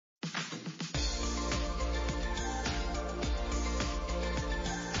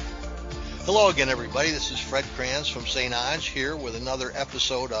Hello again, everybody. This is Fred Kranz from St. Ange here with another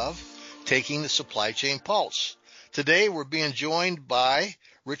episode of Taking the Supply Chain Pulse. Today, we're being joined by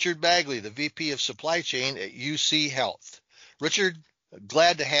Richard Bagley, the VP of Supply Chain at UC Health. Richard,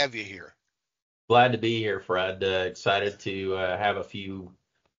 glad to have you here. Glad to be here, Fred. Excited to have a few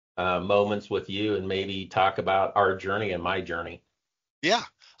moments with you and maybe talk about our journey and my journey. Yeah,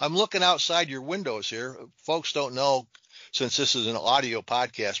 I'm looking outside your windows here. Folks don't know since this is an audio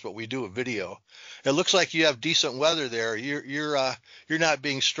podcast, but we do a video. It looks like you have decent weather there. You're not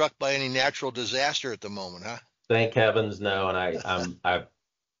being struck by any natural disaster at the moment, huh? Thank heavens, no. And I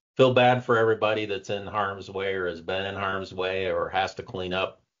feel bad for everybody that's in harm's way or has been in harm's way or has to clean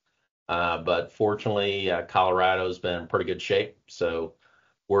up. But fortunately, Colorado's been in pretty good shape. So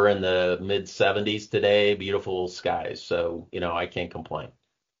we're in the mid 70s today, beautiful skies. So, I can't complain.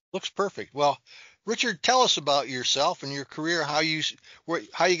 Looks perfect. Well, Richard, tell us about yourself and your career, how you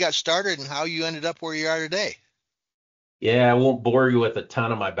got started and how you ended up where you are today. Yeah, I won't bore you with a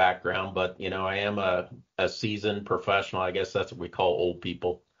ton of my background, but I am a seasoned professional. I guess that's what we call old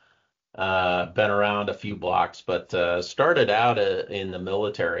people. Been around a few blocks, but started out in the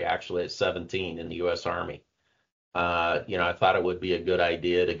military actually at 17 in the U.S. Army. I thought it would be a good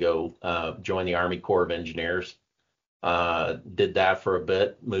idea to go join the Army Corps of Engineers. Did that for a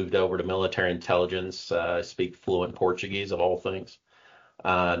bit, moved over to military intelligence. I speak fluent Portuguese of all things.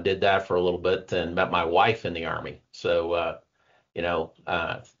 Did that for a little bit and met my wife in the Army. So,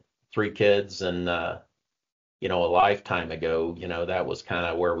 three kids and, a lifetime ago, that was kind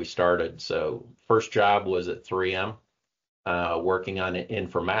of where we started. So first job was at 3M, working on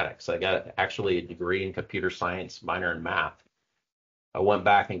informatics. I got actually a degree in computer science, minor in math. I went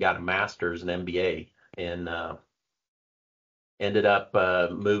back and got a master's and MBA and ended up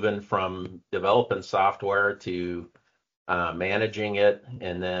moving from developing software to managing it.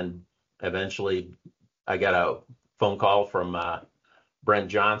 And then eventually I got a phone call from Brent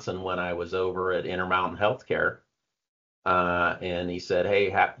Johnson when I was over at Intermountain Healthcare. And he said,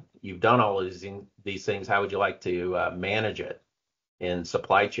 hey, you've done all these things. How would you like to manage it in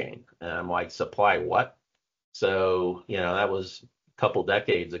supply chain? And I'm like, supply what? So, that was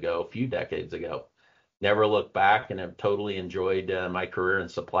a few decades ago. Never looked back and have totally enjoyed my career in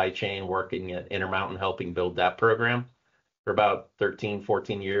supply chain, working at Intermountain, helping build that program for about 13,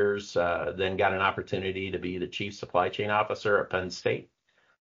 14 years. Then got an opportunity to be the chief supply chain officer at Penn State.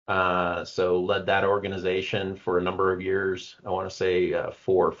 So led that organization for a number of years, I want to say 4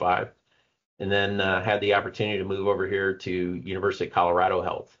 or 5. And then had the opportunity to move over here to University of Colorado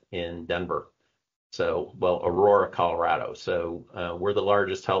Health in Denver. So, Aurora, Colorado. So we're the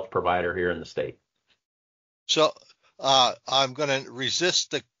largest health provider here in the state. So I'm going to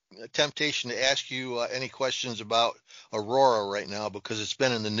resist the temptation to ask you any questions about Aurora right now because it's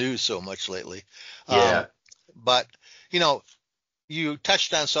been in the news so much lately. Yeah. But, you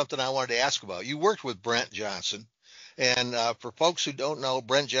touched on something I wanted to ask about. You worked with Brent Johnson. And for folks who don't know,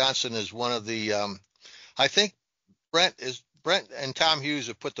 Brent Johnson is one of the, I think Brent and Tom Hughes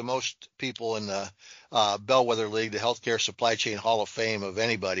have put the most people in the Bellwether League, the Healthcare Supply Chain Hall of Fame of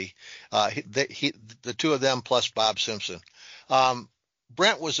anybody. The two of them plus Bob Simpson.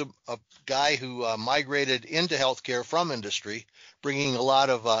 Brent was a guy who migrated into healthcare from industry, bringing a lot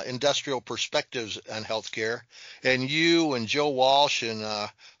of industrial perspectives on healthcare. And you and Joe Walsh and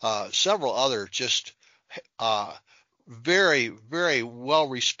several other just very, very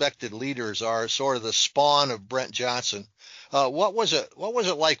well-respected leaders are sort of the spawn of Brent Johnson. What was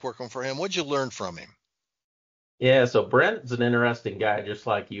it like working for him? What'd you learn from him? Yeah, so Brent's an interesting guy, just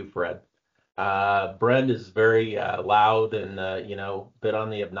like you, Fred. Brent is very loud and, bit on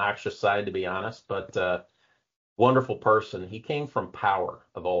the obnoxious side, to be honest, but wonderful person. He came from power,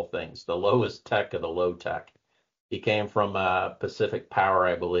 of all things, the lowest tech of the low tech. He came from Pacific Power,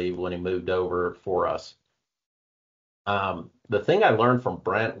 I believe, when he moved over for us. The thing I learned from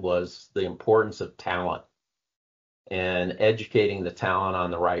Brent was the importance of talent and educating the talent on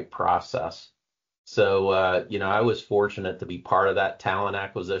the right process. So, I was fortunate to be part of that talent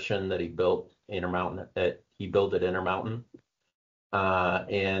acquisition that he built he built at Intermountain.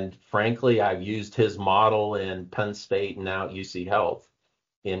 And frankly, I've used his model in Penn State and now at UC Health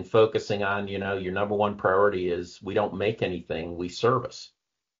in focusing on, your number one priority is we don't make anything, we service.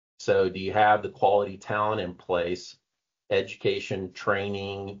 So do you have the quality talent in place, education,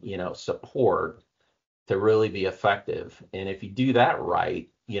 training, support to really be effective? And if you do that right,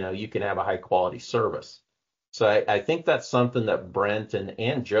 you can have a high quality service. So I think that's something that Brent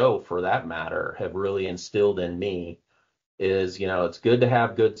and Joe, for that matter, have really instilled in me is, it's good to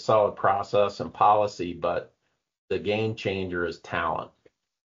have good solid process and policy, but the game changer is talent.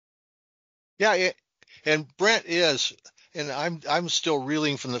 Yeah, and Brent is, and I'm still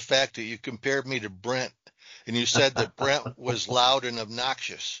reeling from the fact that you compared me to Brent, and you said that Brent was loud and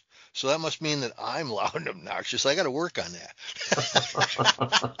obnoxious. So that must mean that I'm loud and obnoxious. I got to work on that.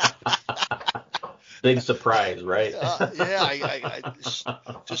 Big surprise, right? Yeah, I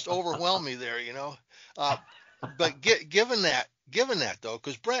just overwhelmed me there, you know. Uh, but given that though,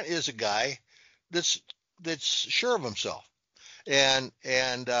 because Brent is a guy that's that's sure of himself, and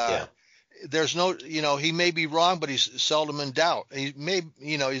Yeah. there's no, you know, he may be wrong, but he's seldom in doubt. He may,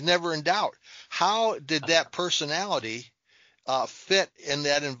 you know, he's never in doubt. How did that personality fit in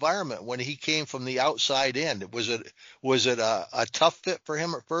that environment when he came from the outside in? Was it a tough fit for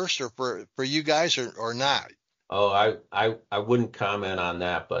him at first, or for you guys, or not? Oh, I wouldn't comment on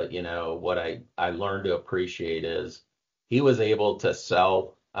that, but you know what I learned to appreciate is he was able to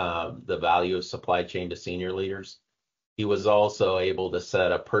sell the value of supply chain to senior leaders. He was also able to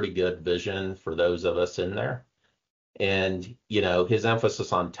set a pretty good vision for those of us in there. And you know his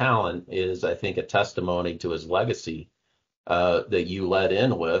emphasis on talent is, I think, a testimony to his legacy that you led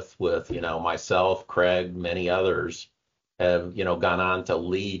in with you know myself, Craig, many others have you know gone on to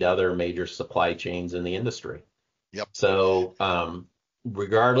lead other major supply chains in the industry. Yep. So,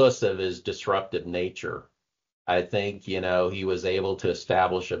 regardless of his disruptive nature, I think, you know, he was able to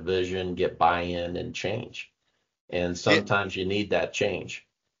establish a vision, get buy-in, and change. And It, sometimes you need that change.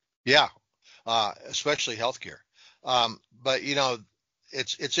 yeah. Especially healthcare. But you know,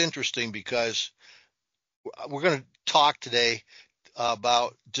 it's interesting because we're going to talk today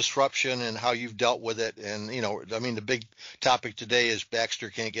about disruption and how you've dealt with it. And you know, I mean, the big topic today is Baxter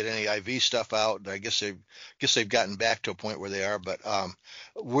can't get any IV stuff out. I guess they've gotten back to a point where they are, but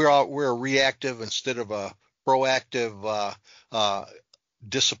we're a reactive instead of a proactive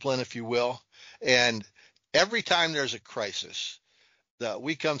discipline, if you will. And every time there's a crisis, that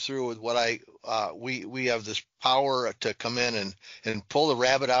we come through with what we have this power to come in and pull the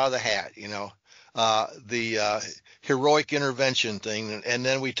rabbit out of the hat, you know, the heroic intervention thing, and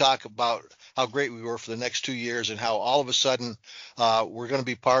then we talk about how great we were for the next 2 years and how all of a sudden we're going to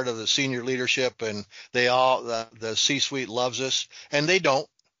be part of the senior leadership, and the C-suite loves us, and they don't.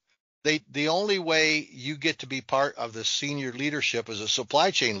 The only way you get to be part of the senior leadership as a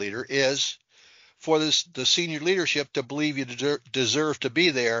supply chain leader is for the senior leadership to believe you deserve to be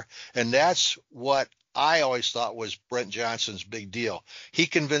there. And that's what I always thought was Brent Johnson's big deal. He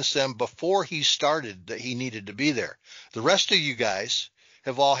convinced them before he started that he needed to be there. The rest of you guys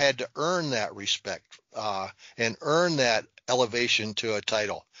have all had to earn that respect and earn that elevation to a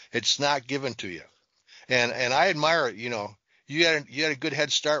title. It's not given to you. And I admire it. You know, you had a good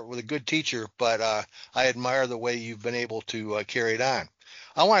head start with a good teacher, but I admire the way you've been able to carry it on.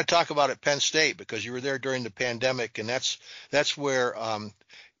 I want to talk about at Penn State because you were there during the pandemic, and that's where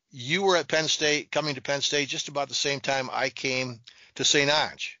you were at Penn State, coming to Penn State just about the same time I came to St.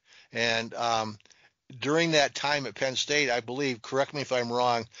 Ange. And during that time at Penn State, I believe, correct me if I'm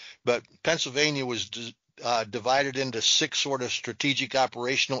wrong, but Pennsylvania was divided into six sort of strategic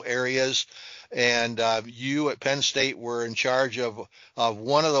operational areas, and you at Penn State were in charge of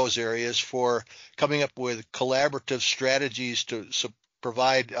one of those areas for coming up with collaborative strategies to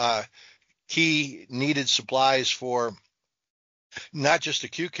provide key needed supplies for not just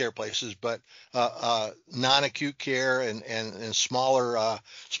acute care places, but non-acute care and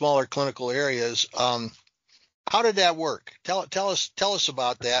smaller clinical areas. How did that work? Tell us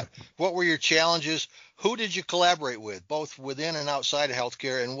about that. What were your challenges? Who did you collaborate with, both within and outside of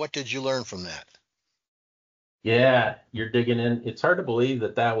healthcare, and what did you learn from that? Yeah, you're digging in. It's hard to believe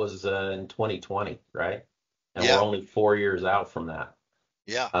that that was in 2020, right? And we're Yeah, only 4 years out from that.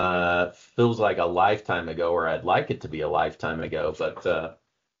 yeah, Feels like a lifetime ago, or I'd like it to be a lifetime ago. But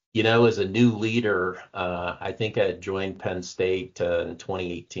you know, as a new leader, I think I had joined Penn State in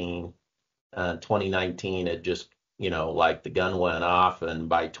 2018. 2019, it just, you know, like the gun went off, and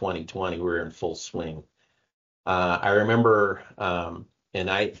by 2020, we were in full swing. I remember, and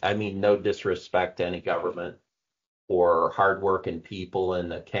I mean, no disrespect to any government or hardworking people in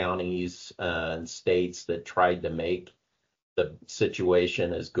the counties and states that tried to make the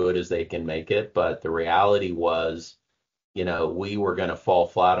situation as good as they can make it. But the reality was, you know, we were going to fall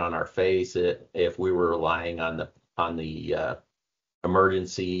flat on our face if we were relying on the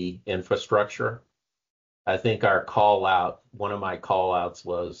emergency infrastructure. I think our call out, one of my call outs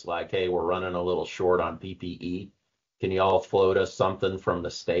was like, hey, we're running a little short on PPE. Can you all float us something from the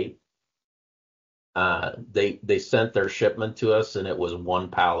state? They sent their shipment to us, and it was one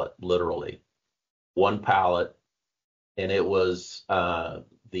pallet, literally one pallet, and it was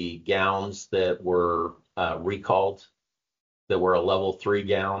the gowns that were recalled, that were a level 3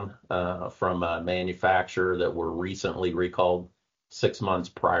 gown from a manufacturer that were recently recalled 6 months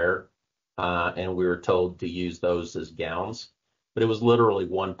prior. And we were told to use those as gowns. But it was literally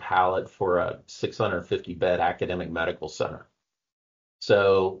one pallet for a 650 bed academic medical center.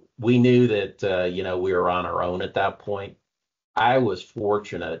 So we knew that, we were on our own at that point. I was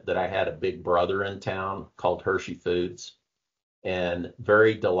fortunate that I had a big brother in town called Hershey Foods, and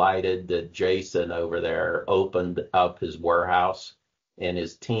very delighted that Jason over there opened up his warehouse and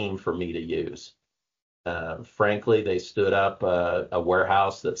his team for me to use. Frankly, they stood up a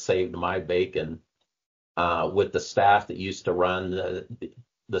warehouse that saved my bacon with the staff that used to run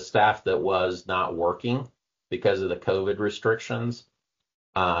the staff that was not working because of the COVID restrictions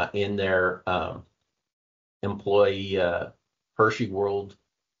in their employee Hershey World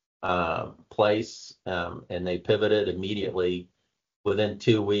place, and they pivoted immediately. Within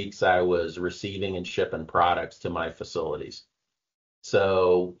 2 weeks, I was receiving and shipping products to my facilities.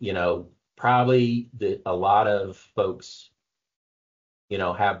 So, probably a lot of folks,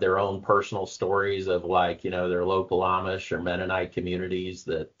 have their own personal stories of their local Amish or Mennonite communities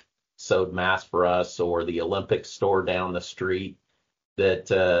that sewed masks for us, or the Olympic store down the street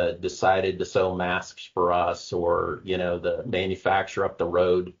that decided to sew masks for us, or, the manufacturer up the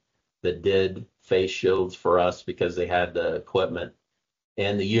road that did face shields for us because they had the equipment.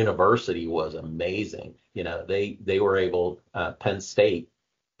 And the university was amazing. They were able, Penn State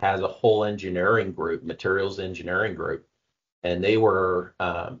has a whole engineering group, materials engineering group, and they were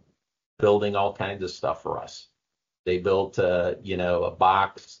building all kinds of stuff for us. They built, a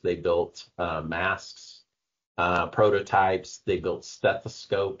box. They built masks, prototypes. They built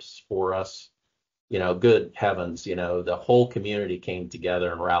stethoscopes for us. Good heavens, the whole community came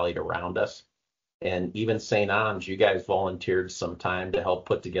together and rallied around us. And even St. Anne's, you guys volunteered some time to help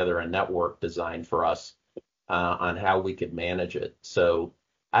put together a network design for us on how we could manage it. So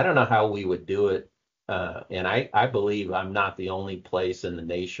I don't know how we would do it. And I believe I'm not the only place in the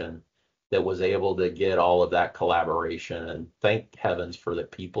nation that was able to get all of that collaboration. And thank heavens for the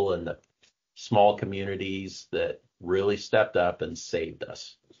people in the small communities that really stepped up and saved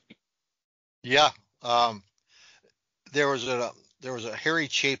us. Yeah. There was a Harry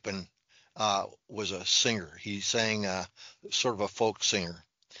Chapin was a singer. He sang sort of a folk singer,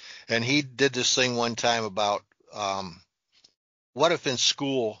 and he did this thing one time about what if in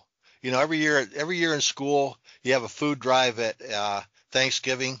school, every year in school you have a food drive at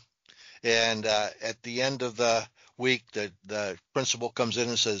Thanksgiving, and at the end of the week the principal comes in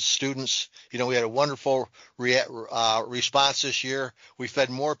and says, students, we had a wonderful response this year. We fed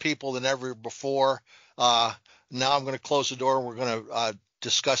more people than ever before. Now I'm going to close the door and we're going to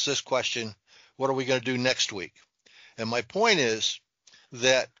discuss this question. What are we going to do next week? And my point is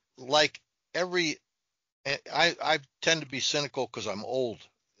that, like I tend to be cynical because I'm old,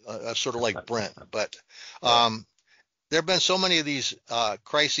 sort of like Brent, but there have been so many of these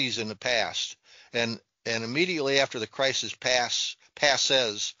crises in the past, and immediately after the crisis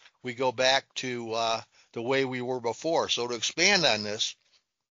passes, we go back to the way we were before. So to expand on this,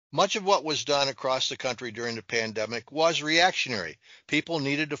 much of what was done across the country during the pandemic was reactionary. People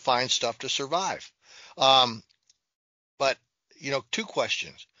needed to find stuff to survive. But, two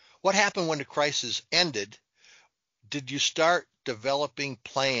questions. What happened when the crisis ended? Did you start developing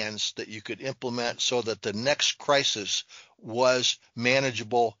plans that you could implement so that the next crisis was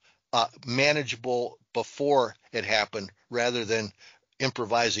manageable before it happened rather than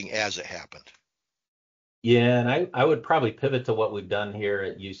improvising as it happened? Yeah, and I would probably pivot to what we've done here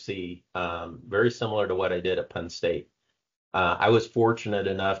at UC, very similar to what I did at Penn State. I was fortunate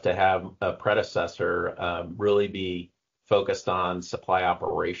enough to have a predecessor really be focused on supply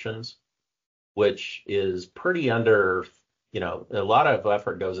operations, which is pretty under, a lot of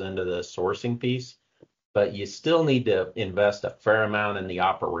effort goes into the sourcing piece, but you still need to invest a fair amount in the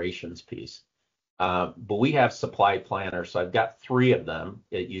operations piece. But we have supply planners, so I've got 3 of them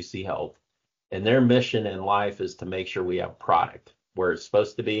at UC Health. And their mission in life is to make sure we have product where it's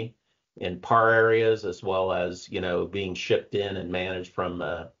supposed to be in par areas, as well as, being shipped in and managed from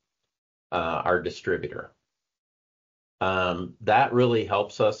our distributor. That really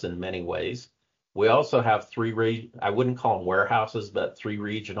helps us in many ways. We also have 3, I wouldn't call them warehouses, but 3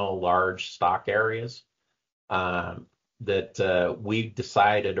 regional large stock areas that we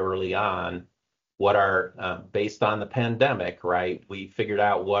decided early on what our, based on the pandemic, right, we figured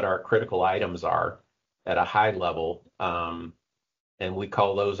out what our critical items are at a high level. And we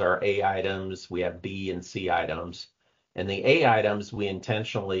call those our A items. We have B and C items. And the A items we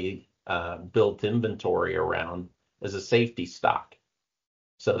intentionally built inventory around as a safety stock.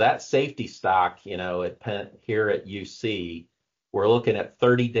 So that safety stock, here at UC we're looking at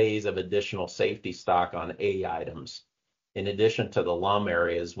 30 days of additional safety stock on A items, in addition to the LUM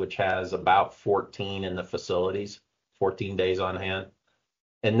areas, which has about 14 in the facilities, 14 days on hand.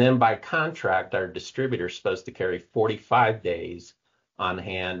 And then by contract, our distributor is supposed to carry 45 days on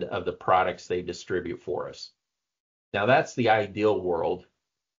hand of the products they distribute for us. Now, that's the ideal world.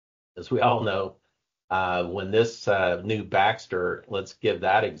 As we all know, when this new Baxter, let's give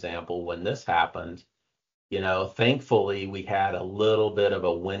that example, when this happened, thankfully we had a little bit of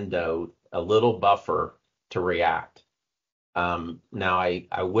a window, a little buffer to react. Now,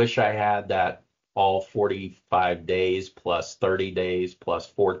 I wish I had that all 45 days plus 30 days plus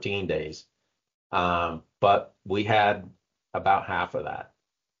 14 days, but we had about half of that.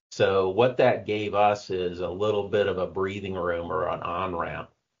 So what that gave us is a little bit of a breathing room or an on-ramp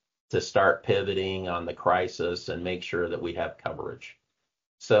to start pivoting on the crisis and make sure that we have coverage.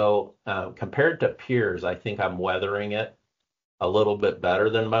 So compared to peers, I think I'm weathering it a little bit better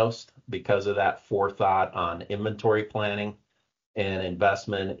than most because of that forethought on inventory planning and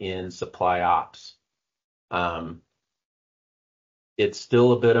investment in supply ops. It's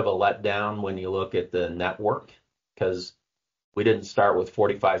still a bit of a letdown when you look at the network because we didn't start with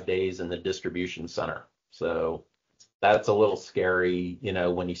 45 days in the distribution center. So that's a little scary,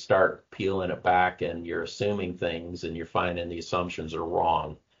 when you start peeling it back and you're assuming things and you're finding the assumptions are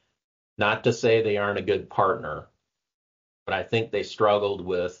wrong. Not to say they aren't a good partner, but I think they struggled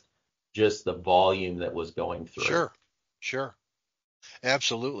with just the volume that was going through. Sure.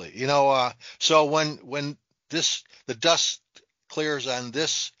 Absolutely. So when the dust clears on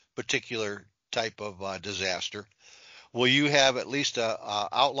this particular type of disaster, will you have at least a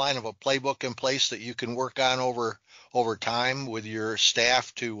outline of a playbook in place that you can work on over time with your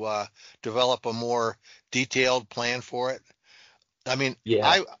staff to develop a more detailed plan for it? I mean,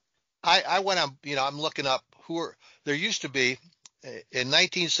 Yeah. I went on, I'm looking up there used to be in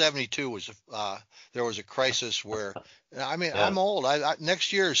 1972 there was a crisis where, Yeah. I'm old.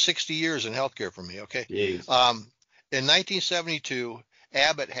 Next year is 60 years in healthcare for me. Okay. Jeez. In 1972,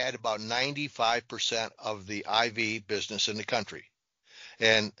 Abbott had about 95% of the IV business in the country,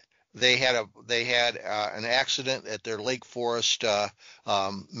 and they had an accident at their Lake Forest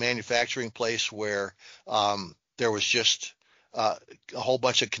manufacturing place where there was just a whole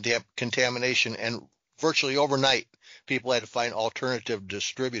bunch of contamination, and virtually overnight, people had to find alternative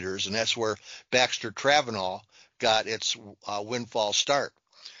distributors, and that's where Baxter Travenol got its windfall start.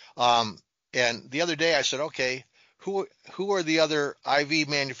 And the other day I said, okay, who are the other IV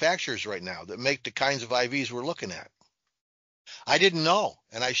manufacturers right now that make the kinds of IVs we're looking at? I didn't know,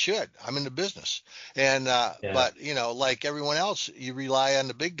 and I should. I'm in the business, and Yeah. but like everyone else, you rely on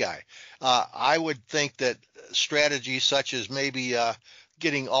the big guy. I would think that strategies such as maybe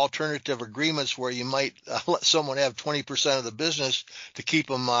getting alternative agreements where you might let someone have 20% of the business to keep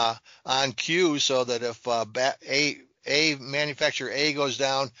them on queue, so that if manufacturer A goes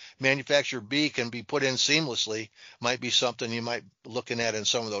down, manufacturer B can be put in seamlessly, might be something you might be looking at in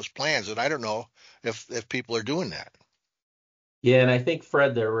some of those plans. And I don't know if people are doing that. Yeah, and I think,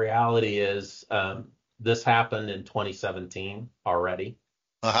 Fred, the reality is this happened in 2017 already.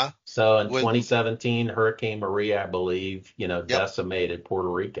 So in 2017, Hurricane Maria, I believe, decimated Puerto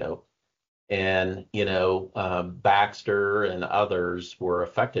Rico. And, Baxter and others were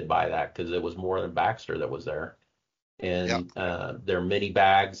affected by that because it was more than Baxter that was there. And their mini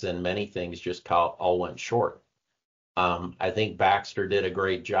bags and many things just all went short. I think Baxter did a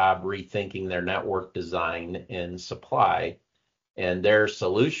great job rethinking their network design and supply. And their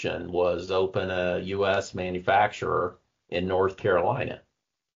solution was open a U.S. manufacturer in North Carolina.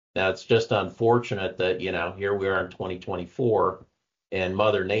 Now, it's just unfortunate that, here we are in 2024 and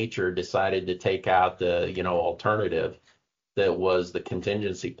Mother Nature decided to take out the, alternative that was the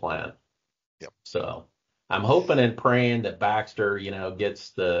contingency plan. Yep. So I'm hoping and praying that Baxter, gets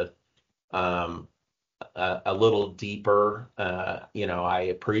the a little deeper. I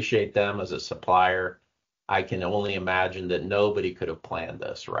appreciate them as a supplier. I can only imagine that nobody could have planned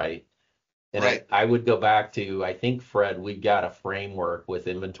this, right? And right. I would go back to, I think, Fred, we've got a framework with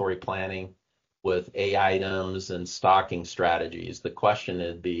inventory planning, with A items and stocking strategies. The question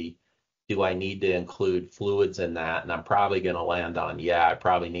would be, do I need to include fluids in that? And I'm probably going to land on, I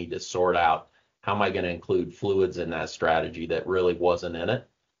probably need to sort out how am I going to include fluids in that strategy that really wasn't in it.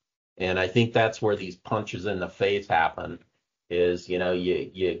 And I think that's where these punches in the face happen is,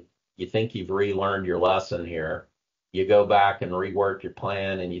 you think you've relearned your lesson here. You go back and rework your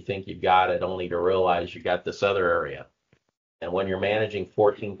plan and you think you've got it only to realize you got this other area. And when you're managing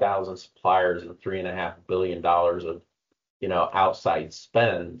 14,000 suppliers and $3.5 billion of, outside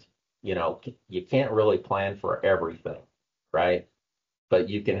spend, you can't really plan for everything. right? But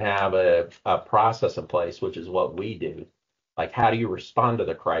you can have a process in place, which is what we do. Like, how do you respond to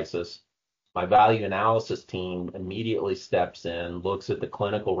the crisis? My value analysis team immediately steps in, looks at the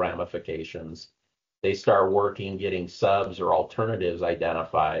clinical ramifications. They start working, getting subs or alternatives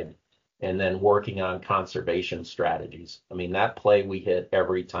identified, and then working on conservation strategies. I mean, that play we hit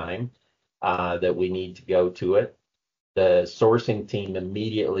every time that we need to go to it. The sourcing team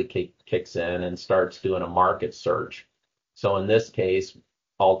immediately kicks in and starts doing a market search. So in this case,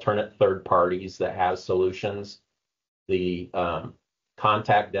 alternate third parties that have solutions, the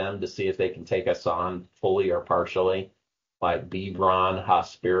contact them to see if they can take us on fully or partially, like Bebron,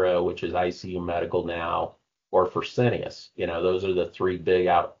 Hospira, which is ICU Medical now, or Fresenius. Those are the three big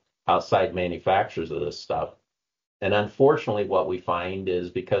outside manufacturers of this stuff. And unfortunately, what we find is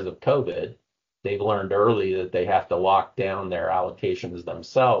because of COVID, they've learned early that they have to lock down their allocations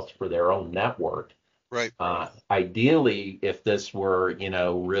themselves for their own network. Right. Ideally, if this were,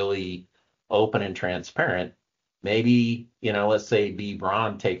 really open and transparent, maybe, let's say B.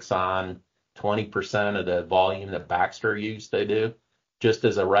 Braun takes on 20% of the volume that Baxter used to do, just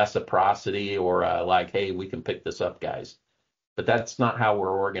as a reciprocity or like, hey, we can pick this up, guys. But that's not how we're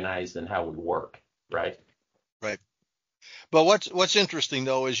organized and how we work, right? Right. But what's interesting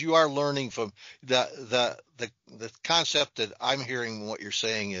though is you are learning from the concept that I'm hearing. What you're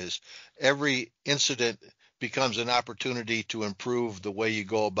saying is every incident becomes an opportunity to improve the way you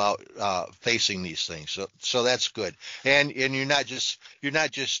go about facing these things. So that's good. And you're not just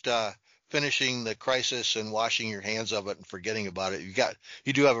finishing the crisis and washing your hands of it and forgetting about it.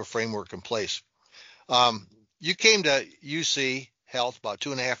 You do have a framework in place. You came to UC Health about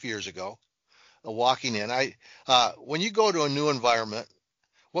 2.5 years ago. Walking in, when you go to a new environment,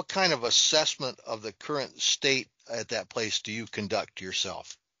 what kind of assessment of the current state at that place do you conduct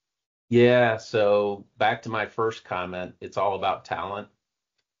yourself? Yeah, so back to my first comment, it's all about talent.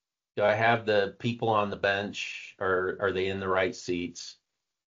 Do I have the people on the bench, or are they in the right seats?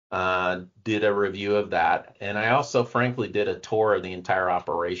 Did a review of that. And I also, frankly, did a tour of the entire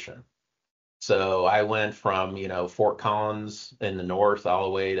operation. So I went from, Fort Collins in the north all the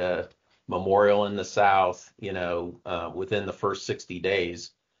way to Memorial in the south, within the first 60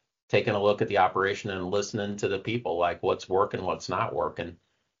 days, taking a look at the operation and listening to the people, like what's working, what's not working.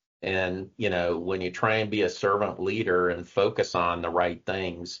 And, when you try and be a servant leader and focus on the right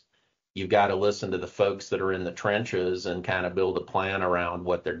things, you've got to listen to the folks that are in the trenches and kind of build a plan around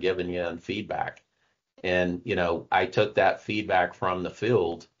what they're giving you and feedback. And, I took that feedback from the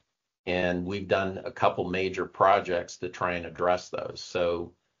field, and we've done a couple major projects to try and address those.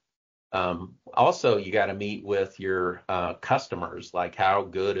 So also, you got to meet with your customers, like how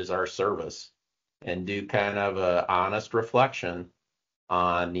good is our service, and do kind of a honest reflection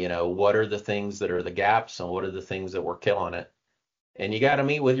on, what are the things that are the gaps and what are the things that we're killing it. And you got to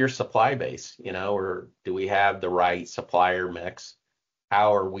meet with your supply base, or do we have the right supplier mix?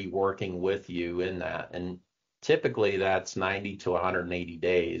 How are we working with you in that? And typically that's 90 to 180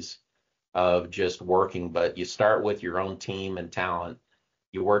 days of just working, but you start with your own team and talent.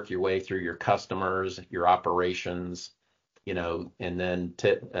 You work your way through your customers, your operations, and then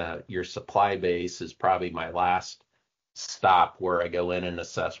your supply base is probably my last stop where I go in and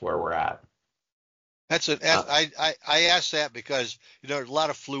assess where we're at. I ask that because there's a lot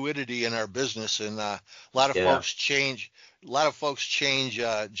of fluidity in our business, and a lot of Yeah, folks change. A lot of folks change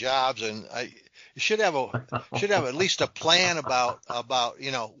jobs, and you should have at least a plan about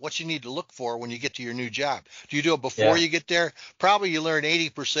what you need to look for when you get to your new job. Do you do it before yeah, you get there? Probably you learn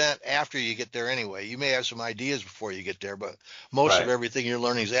 80% after you get there anyway. You may have some ideas before you get there, but most of right. everything you're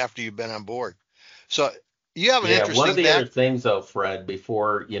learning is after you've been on board. So you have an Yeah, one of interesting the other back. things though, Fred,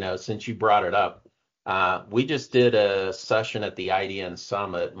 before, since you brought it up, we just did a session at the IDN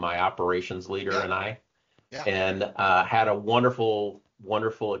Summit, my operations leader Yeah, and I, yeah. and had a wonderful,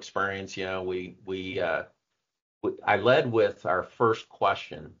 wonderful experience. I led with our first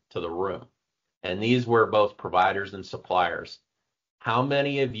question to the room, and these were both providers and suppliers. How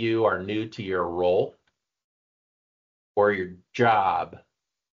many of you are new to your role or your job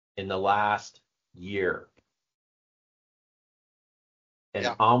in the last year? And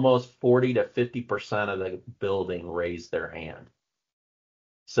Yeah. almost 40 to 50% of the building raised their hand.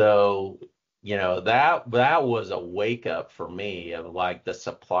 So, that was a wake up for me of like the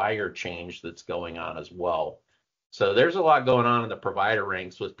supplier change that's going on as well. So there's a lot going on in the provider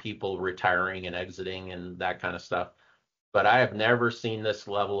ranks with people retiring and exiting and that kind of stuff. But I have never seen this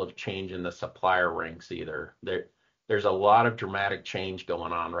level of change in the supplier ranks either. There's a lot of dramatic change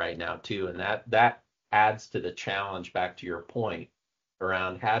going on right now too, and that adds to the challenge. Back to your point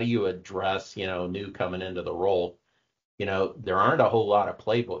around how do you address, new coming into the role. there aren't a whole lot of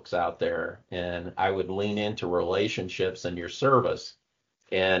playbooks out there, and I would lean into relationships and your service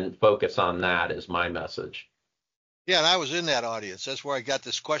and focus on that as my message. Yeah, and I was in that audience. That's where I got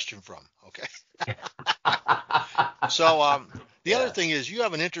this question from. Okay. So the other Yeah. thing is you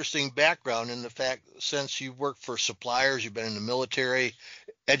have an interesting background in the fact since you've worked for suppliers, you've been in the military,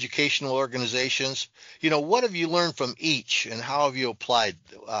 educational organizations. What have you learned from each, and how have you applied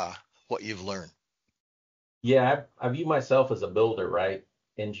what you've learned? Yeah, I view myself as a builder, right?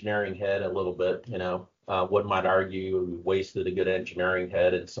 Engineering head a little bit, one might argue we wasted a good engineering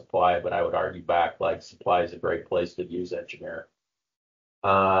head in supply, but I would argue back like supply is a great place to use engineer.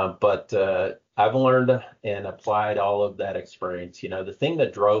 But I've learned and applied all of that experience. The thing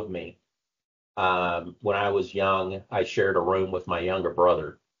that drove me when I was young, I shared a room with my younger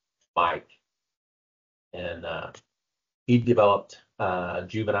brother, Mike, and he developed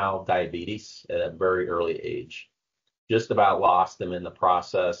juvenile diabetes at a very early age. Just about lost him in the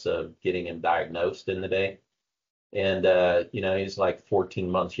process of getting him diagnosed in the day. And, he's like 14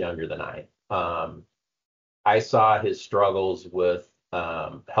 months younger than I. I saw his struggles with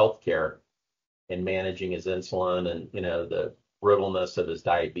healthcare and managing his insulin and, the brittleness of his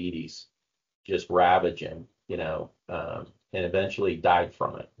diabetes just ravage him, and eventually died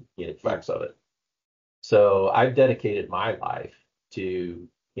from it, the effects of it. So I've dedicated my life to,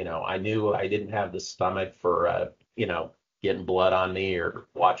 I knew I didn't have the stomach for, getting blood on me or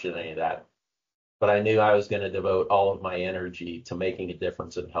watching any of that. But I knew I was going to devote all of my energy to making a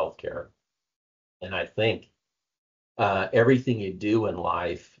difference in healthcare. And I think everything you do in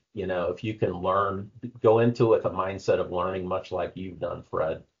life, if you can learn, go into it with a mindset of learning, much like you've done,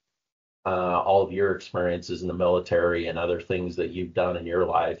 Fred, all of your experiences in the military and other things that you've done in your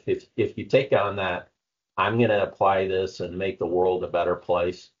life. If you take on that, I'm going to apply this and make the world a better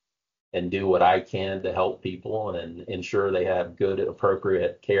place and do what I can to help people and ensure they have good,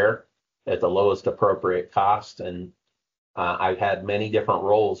 appropriate care at the lowest appropriate cost. And I've had many different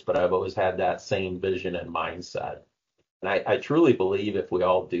roles, but I've always had that same vision and mindset. And I truly believe if we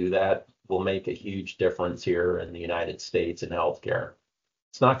all do that, we'll make a huge difference here in the United States in healthcare.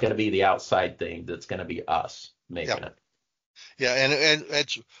 It's not going to be the outside thing that's going to be us making it. Yeah, and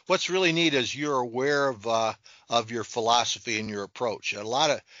it's what's really neat is you're aware of your philosophy and your approach. A lot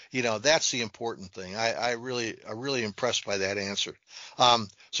of that's the important thing. I really impressed by that answer.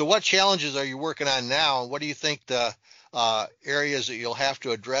 So what challenges are you working on now, and what do you think the areas that you'll have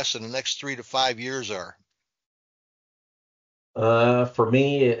to address in the next 3 to 5 years are? For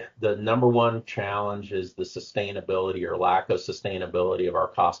me, the number one challenge is the sustainability or lack of sustainability of our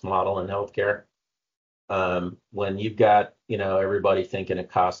cost model in healthcare. When you've got, everybody thinking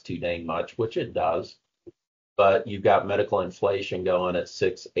it costs too dang much, which it does, but you've got medical inflation going at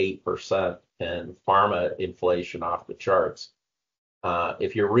 6-8% and pharma inflation off the charts.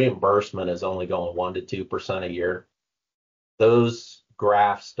 If your reimbursement is only going 1 to 2% a year, those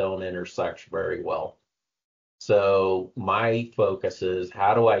graphs don't intersect very well. So my focus is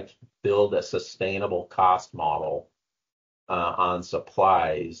how do I build a sustainable cost model on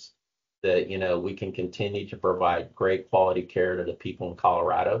supplies that we can continue to provide great quality care to the people in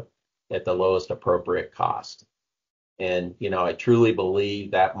Colorado at the lowest appropriate cost. And I truly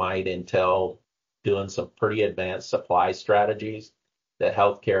believe that might entail doing some pretty advanced supply strategies that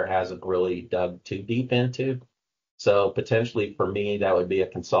healthcare hasn't really dug too deep into. So potentially for me, that would be a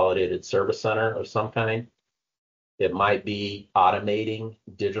consolidated service center of some kind. It might be automating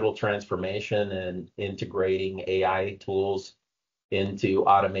digital transformation and integrating AI tools into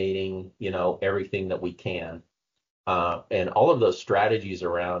automating, everything that we can. And all of those strategies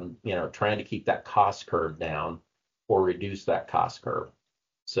around, trying to keep that cost curve down or reduce that cost curve.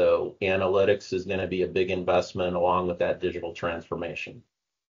 So analytics is going to be a big investment along with that digital transformation.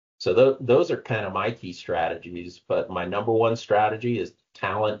 So those are kind of my key strategies, but my number one strategy is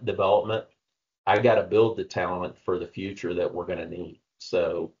talent development. I've got to build the talent for the future that we're going to need.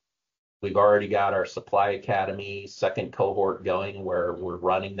 So we've already got our Supply Academy second cohort going where we're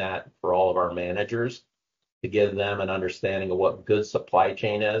running that for all of our managers to give them an understanding of what good supply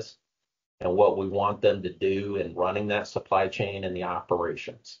chain is and what we want them to do in running that supply chain and the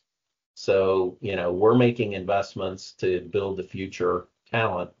operations. So, we're making investments to build the future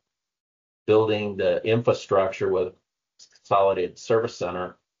talent, building the infrastructure with consolidated service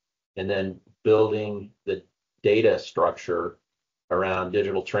center, and then building the data structure around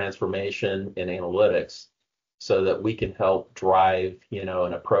digital transformation and analytics so that we can help drive,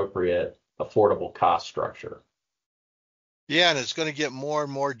 an appropriate, affordable cost structure. Yeah, and it's going to get more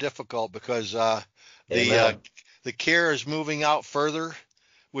and more difficult because Amen. the care is moving out further.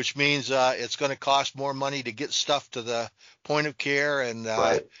 which means it's going to cost more money to get stuff to the point of care, and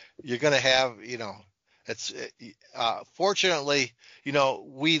Right. you're going to have, it's fortunately,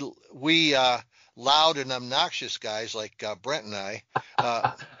 we loud and obnoxious guys like Brent and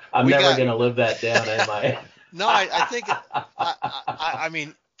uh, I'm we never got going to live that down, am I? no, I think I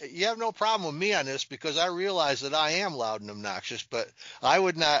mean, you have no problem with me on this because I realize that I am loud and obnoxious, but I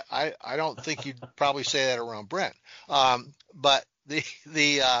would not. I don't think you'd probably say that around Brent. But the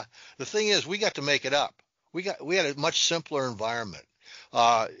thing is, we got to make it up. We had a much simpler environment.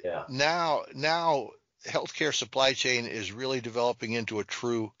 Yeah. Now healthcare supply chain is really developing into a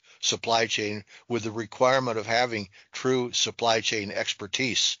true supply chain with the requirement of having true supply chain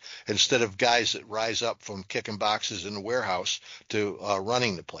expertise instead of guys that rise up from kicking boxes in the warehouse to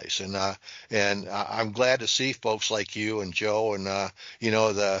running the place. And I'm glad to see folks like you and Joe and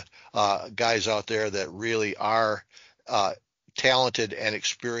the guys out there that really are talented and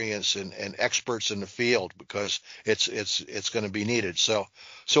experienced and experts in the field, because it's going to be needed. So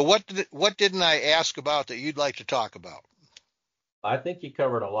what didn't I ask about that you'd like to talk about? I think you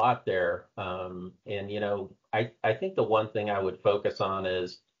covered a lot there. And, I think the one thing I would focus on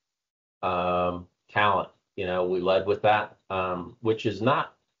is talent. We led with that, which is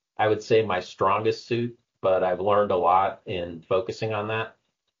not, I would say, my strongest suit, but I've learned a lot in focusing on that.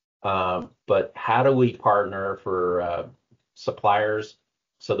 But how do we partner for suppliers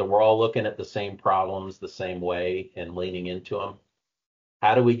so that we're all looking at the same problems the same way and leaning into them?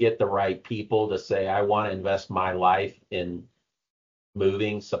 How do we get the right people to say, I want to invest my life in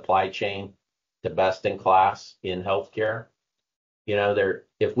moving supply chain to best in class in healthcare?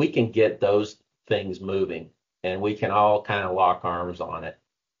 If we can get those things moving and we can all kind of lock arms on it,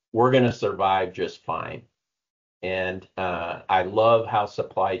 we're going to survive just fine. And I love how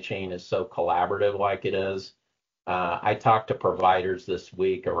supply chain is so collaborative like it is. I talked to providers this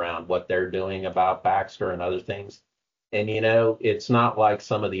week around what they're doing about Baxter and other things. And, it's not like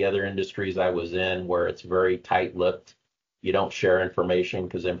some of the other industries I was in where it's very tight-lipped. You don't share information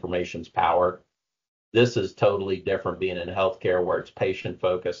because information's power. This is totally different being in healthcare where it's patient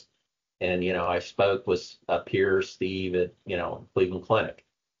focused. And, I spoke with a peer, Steve, at, Cleveland Clinic,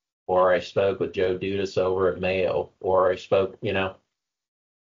 or I spoke with Joe Dudas over at Mayo, or I spoke,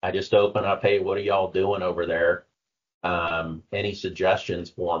 I just open up, hey, what are y'all doing over there? Any suggestions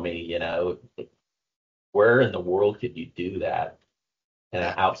for me? Where in the world could you do that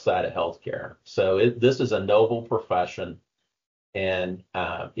outside of healthcare? So this is a noble profession. And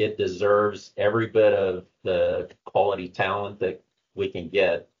it deserves every bit of the quality talent that we can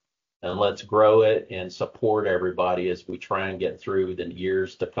get. And let's grow it and support everybody as we try and get through the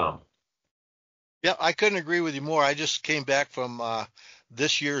years to come. Yeah, I couldn't agree with you more. I just came back from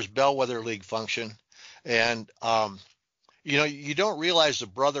this year's Bellwether League function, and you don't realize the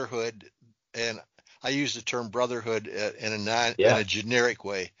brotherhood, and I use the term brotherhood in a generic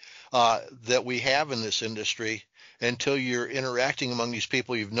way that we have in this industry, until you're interacting among these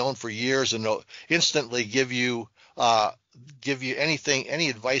people you've known for years, and they'll instantly give you anything, any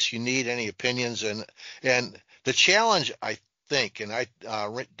advice you need, any opinions. And the challenge, I think, and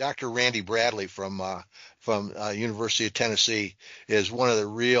Dr. Randy Bradley from University of Tennessee is one of the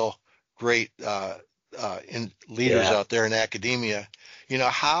real great leaders out there in academia.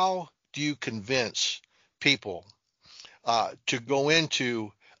 How do you convince people to go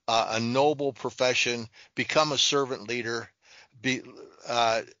into a noble profession, become a servant leader,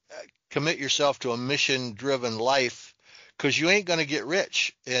 commit yourself to a mission-driven life, because you ain't going to get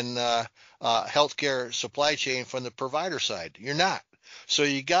rich in healthcare supply chain from the provider side. You're not. So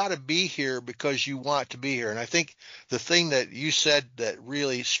you got to be here because you want to be here. And I think the thing that you said that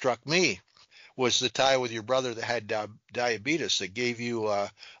really struck me was the tie with your brother that had diabetes, that gave you a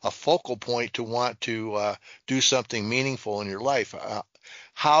focal point to want to do something meaningful in your life.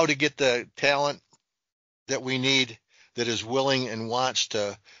 How to get the talent that we need that is willing and wants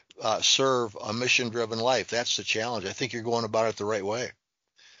to serve a mission-driven life. That's the challenge. I think you're going about it the right way.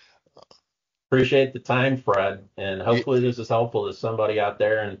 Appreciate the time, Fred, and hopefully this is helpful to somebody out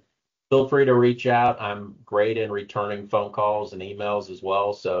there. And feel free to reach out. I'm great in returning phone calls and emails as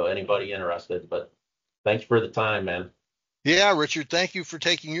well, so anybody interested. But thanks for the time, man. Yeah, Richard, thank you for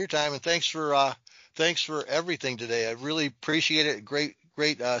taking your time, and thanks for everything today. I really appreciate it. Great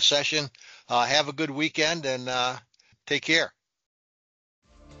session. Have a good weekend, and take care.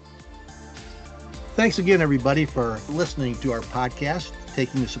 Thanks again, everybody, for listening to our podcast,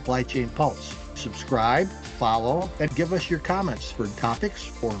 Taking the Supply Chain Pulse. Subscribe, follow, and give us your comments for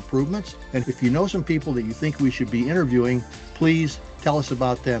topics or improvements. And if you know some people that you think we should be interviewing, please tell us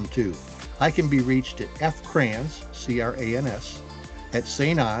about them too. I can be reached at fkrans, C-R-A-N-S, at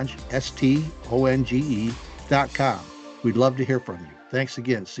stonge, STONGE.com. We'd love to hear from you. Thanks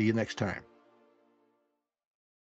again. See you next time.